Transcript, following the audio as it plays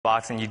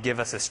box and you give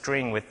us a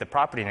string with the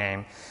property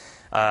name.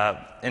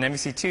 In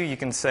MVC2, you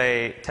can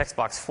say text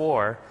box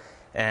 4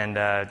 and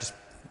just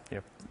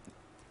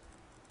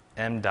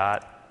m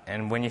dot,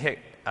 and when you hit,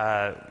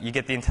 you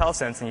get the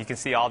IntelliSense and you can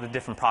see all the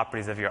different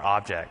properties of your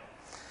object.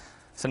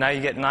 So now you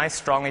get nice,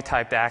 strongly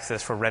typed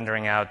access for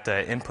rendering out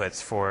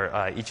inputs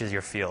for each of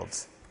your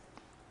fields.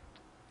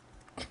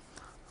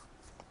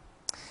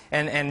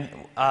 And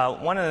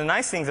one of the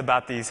nice things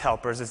about these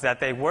helpers is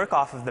that they work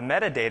off of the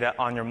metadata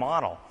on your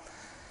model.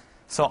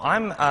 So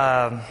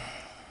I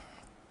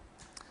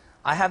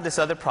have this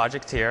other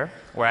project here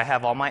where I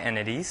have all my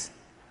entities.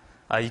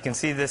 You can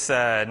see this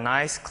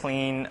nice,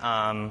 clean,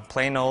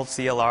 plain old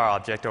CLR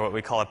object, or what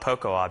we call a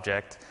POCO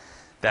object,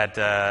 that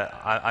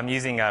I'm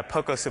using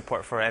POCO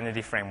support for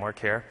entity framework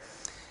here.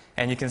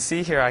 And you can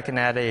see here I can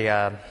add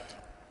a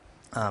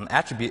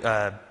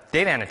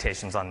data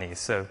annotations on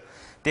these. So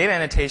data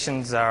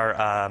annotations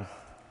are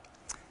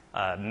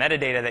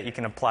metadata that you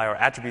can apply, or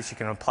attributes you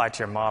can apply to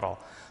your model.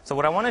 So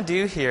what I want to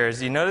do here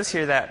is, you notice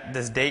here that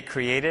this date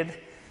created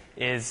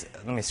is,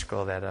 let me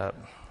scroll that up.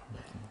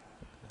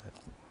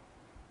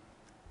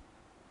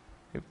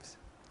 Oops,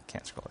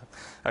 can't scroll up.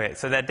 Okay,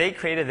 so that date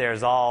created there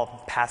is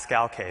all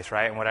Pascal case,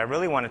 right? And what I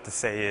really wanted to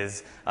say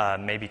is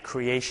maybe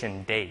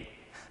creation date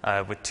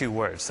with 2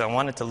 words. So I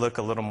want it to look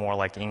a little more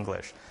like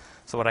English.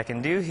 So what I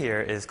can do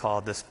here is call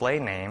display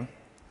name.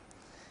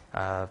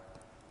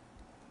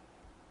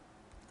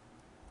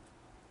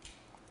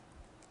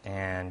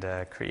 And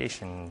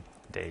creation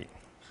date.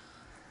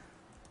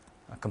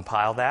 I'll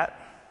compile that.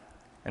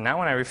 And now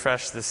when I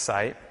refresh this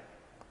site,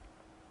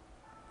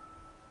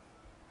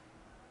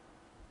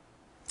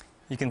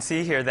 you can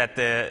see here that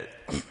the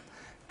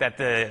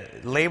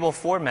label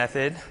for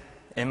method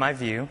in my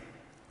view,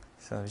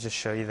 so I'll just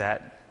show you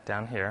that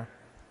down here.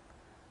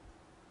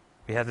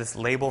 We have this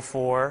label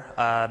for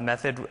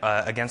method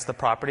against the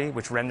property,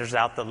 which renders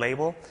out the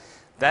label.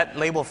 That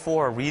label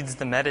for reads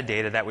the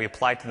metadata that we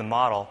applied to the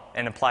model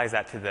and applies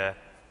that to the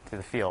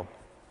field.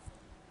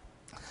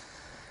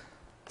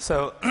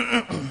 So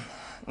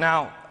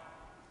now,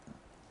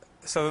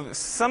 so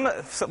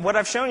what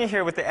I've shown you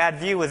here with the add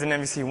view was in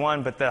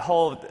MVC1, but the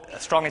whole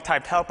strongly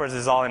typed helpers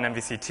is all in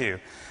MVC2.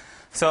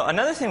 So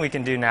another thing we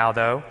can do now,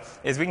 though,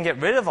 is we can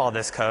get rid of all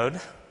this code.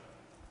 Let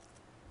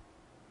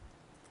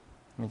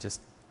me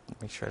just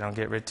make sure I don't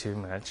get rid too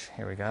much.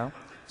 Here we go. I'm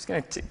just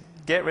going to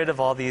get rid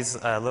of all these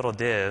little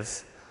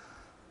divs.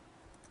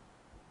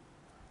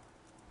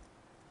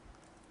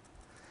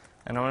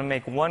 And I'm going to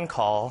make one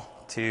call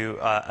to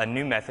a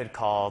new method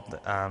called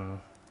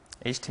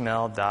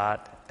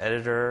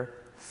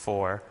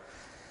HTML.editor4.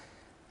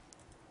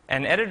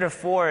 And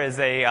editor4 is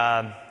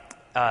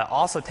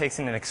also takes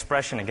in an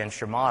expression against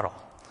your model.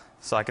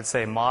 So I could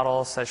say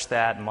model such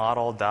that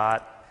model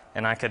dot,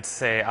 and I could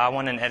say I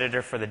want an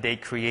editor for the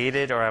date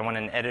created, or I want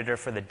an editor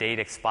for the date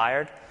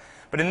expired.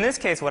 But in this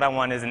case, what I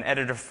want is an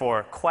editor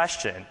for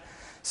question.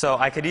 So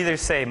I could either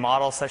say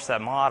model such that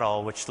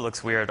model, which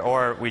looks weird,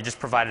 or we just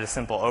provided a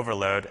simple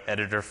overload,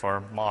 editor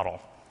for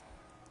model.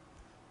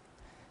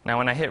 Now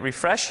when I hit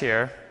refresh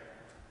here,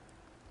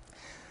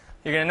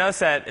 you're going to notice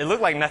that it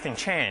looked like nothing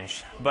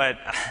changed. But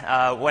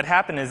what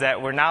happened is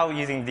that we're now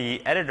using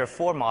the editor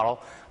for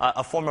model,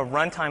 a form of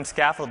runtime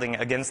scaffolding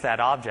against that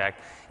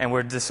object, and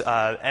we're just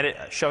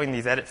showing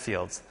these edit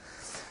fields.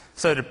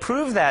 So to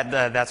prove that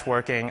that's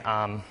working,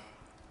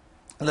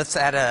 let's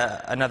add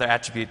another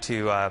attribute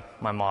to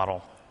my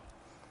model.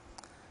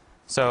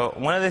 So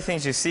one of the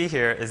things you see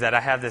here is that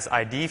I have this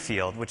ID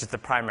field, which is the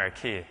primary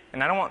key.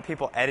 And I don't want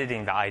people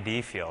editing the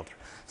ID field.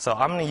 So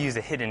I'm going to use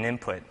a hidden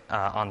input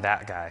on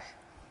that guy.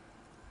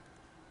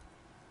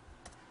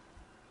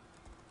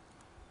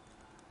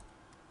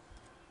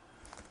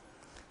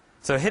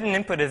 So hidden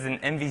input is an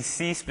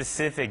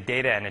MVC-specific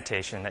data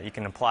annotation that you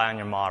can apply on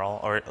your model,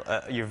 or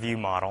your view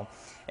model.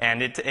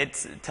 And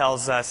it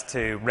tells us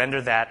to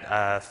render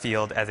that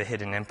field as a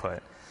hidden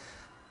input.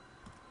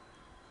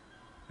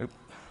 Oop.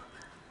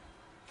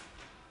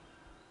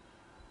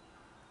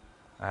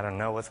 I don't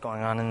know what's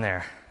going on in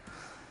there.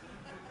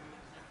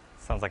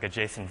 Sounds like a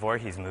Jason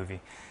Voorhees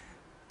movie.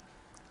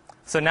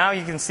 So now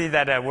you can see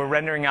that we're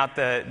rendering out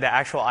the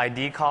actual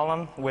ID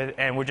column,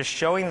 and we're just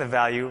showing the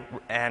value,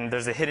 and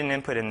there's a hidden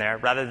input in there,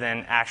 rather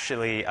than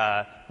actually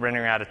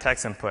rendering out a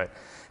text input.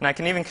 And I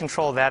can even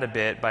control that a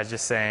bit by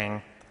just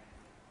saying,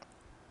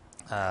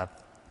 let's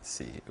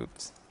see,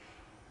 oops.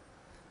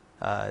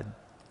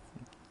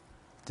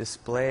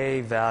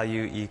 Display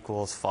value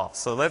equals false.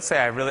 So let's say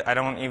I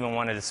don't even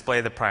want to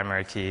display the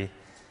primary key.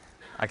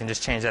 I can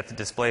just change that to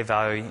display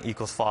value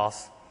equals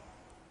false.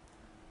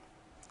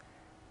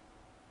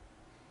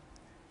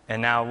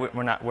 And now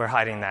we're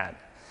hiding that.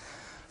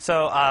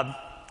 So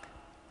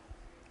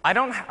I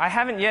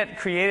haven't yet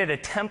created a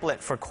template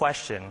for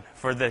question,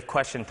 for the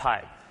question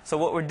type. So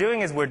what we're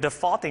doing is we're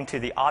defaulting to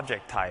the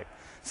object type.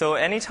 So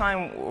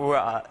anytime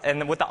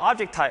and what the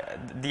object type,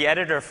 the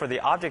editor for the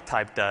object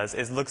type does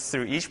is looks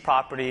through each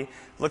property,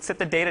 looks at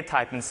the data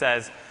type and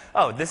says,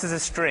 oh, this is a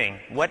string.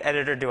 What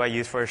editor do I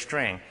use for a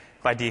string?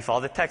 By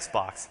default, a text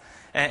box.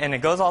 And it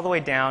goes all the way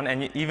down,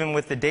 and even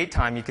with the date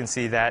time, you can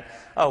see that,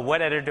 oh,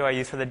 what editor do I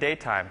use for the date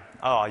time?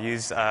 Oh, I'll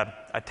use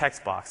a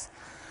text box.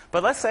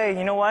 But let's say,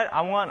 you know what,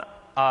 I want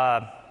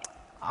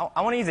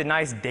to use a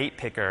nice date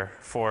picker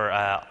for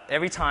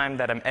every time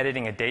that I'm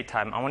editing a date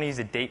time. I want to use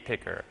a date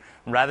picker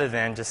rather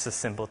than just a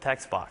simple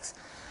text box.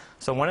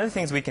 So one of the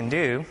things we can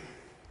do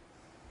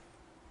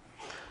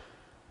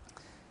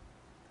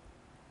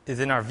is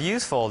in our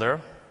Views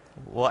folder,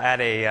 we'll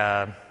add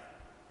a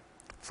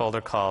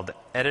folder called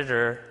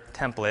Editor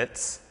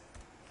Templates.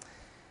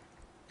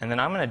 And then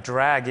I'm going to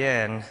drag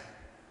in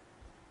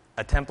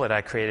a template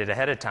I created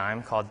ahead of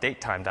time called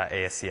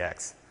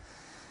datetime.ascx.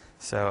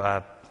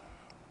 So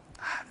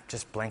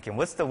just blanking.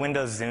 What's the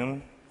Windows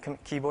Zoom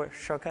keyboard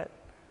shortcut?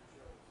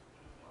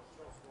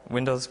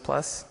 Windows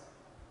plus?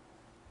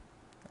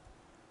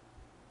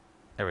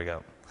 There we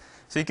go.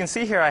 So you can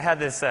see here I have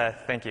this,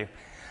 thank you.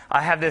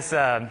 I have this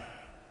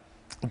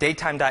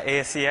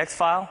datetime.ascx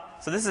file.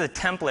 So this is a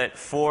template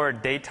for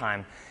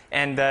datetime.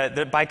 And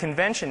by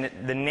convention,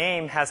 the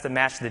name has to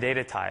match the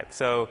data type.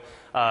 So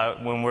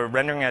when we're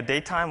rendering a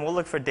datetime, we'll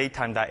look for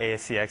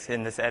datetime.ascx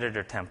in this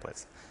editor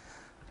templates.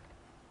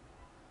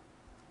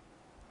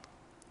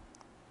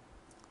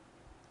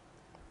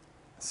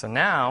 So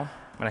now,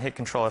 when I hit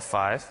Control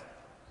F5,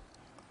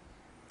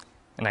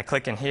 and I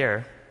click in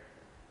here,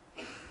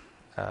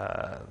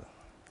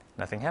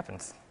 nothing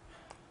happens.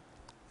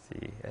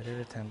 Let's see,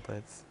 editor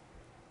templates.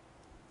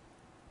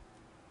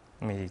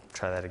 Let me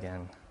try that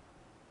again.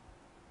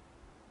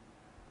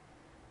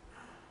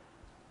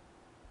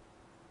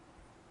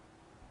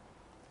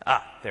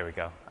 There we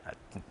go.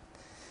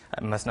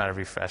 I must not have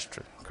refreshed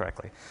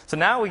correctly. So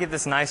now we get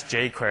this nice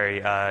jQuery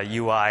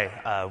UI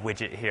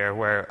widget here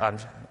where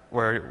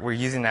we're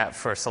using that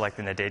for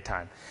selecting the date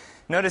time.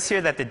 Notice here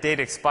that the date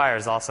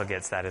expires also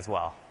gets that as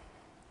well.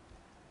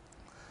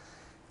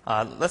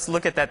 Let's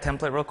look at that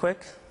template real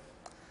quick.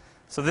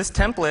 So this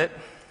template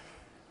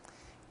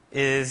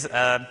is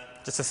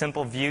just a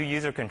simple view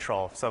user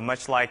control. So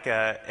much like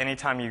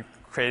anytime you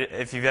create,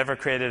 if you've ever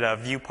created a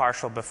view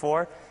partial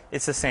before,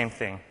 it's the same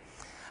thing.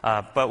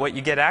 But what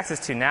you get access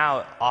to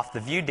now off the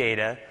view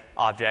data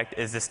object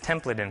is this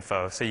template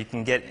info. So you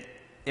can get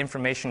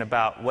information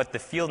about what the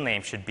field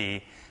name should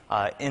be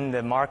in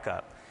the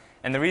markup.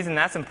 And the reason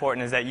that's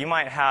important is that you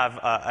might have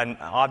an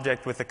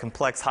object with a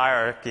complex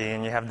hierarchy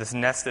and you have this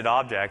nested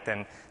object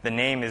and the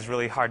name is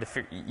really hard to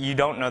figure. You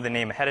don't know the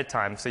name ahead of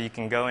time, so you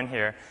can go in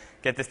here,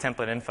 get this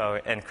template info,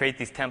 and create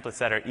these templates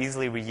that are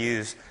easily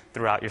reused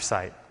throughout your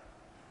site.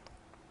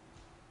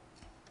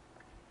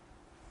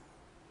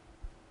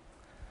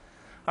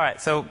 All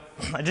right, so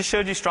I just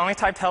showed you strongly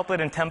typed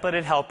helplet and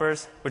templated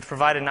helpers, which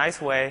provide a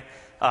nice way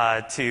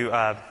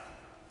to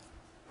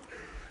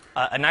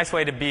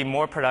be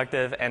more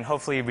productive and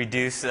hopefully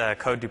reduce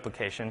code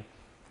duplication.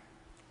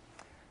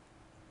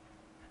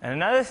 And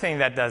another thing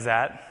that does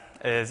that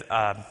is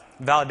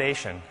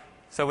validation.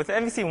 So with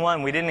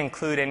MVC1, we didn't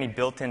include any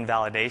built-in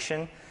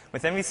validation.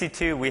 With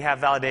MVC2, we have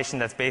validation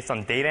that's based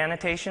on data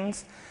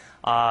annotations,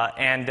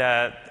 and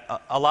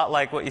a lot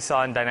like what you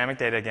saw in dynamic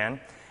data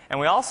again. And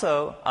we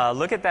also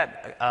look at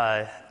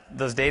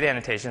those data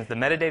annotations, the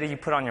metadata you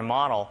put on your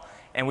model,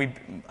 and we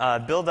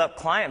build up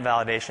client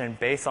validation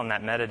based on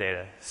that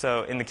metadata.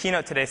 So in the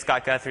keynote today,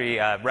 Scott Guthrie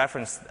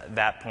referenced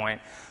that point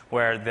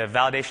where the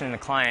validation in the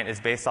client is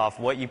based off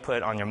what you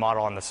put on your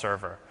model on the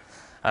server.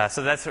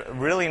 So that's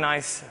really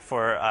nice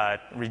for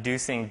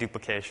reducing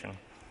duplication.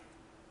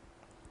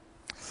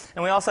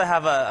 And we also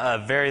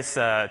have various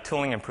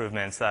tooling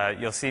improvements.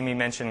 You'll see me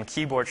mention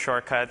keyboard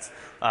shortcuts.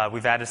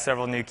 We've added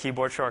several new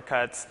keyboard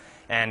shortcuts.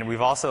 And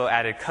we've also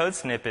added code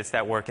snippets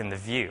that work in the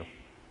view.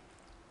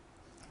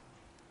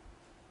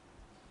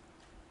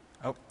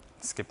 Oh,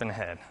 skipping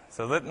ahead.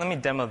 So let me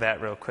demo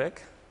that real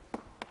quick.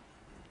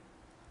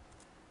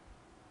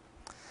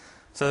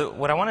 So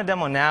what I want to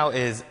demo now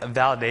is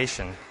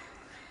validation.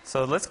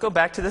 So let's go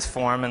back to this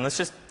form and let's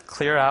just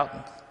clear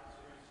out.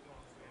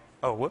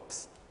 Oh,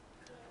 whoops.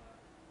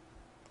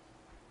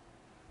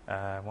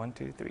 1,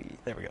 2, 3.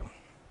 There we go.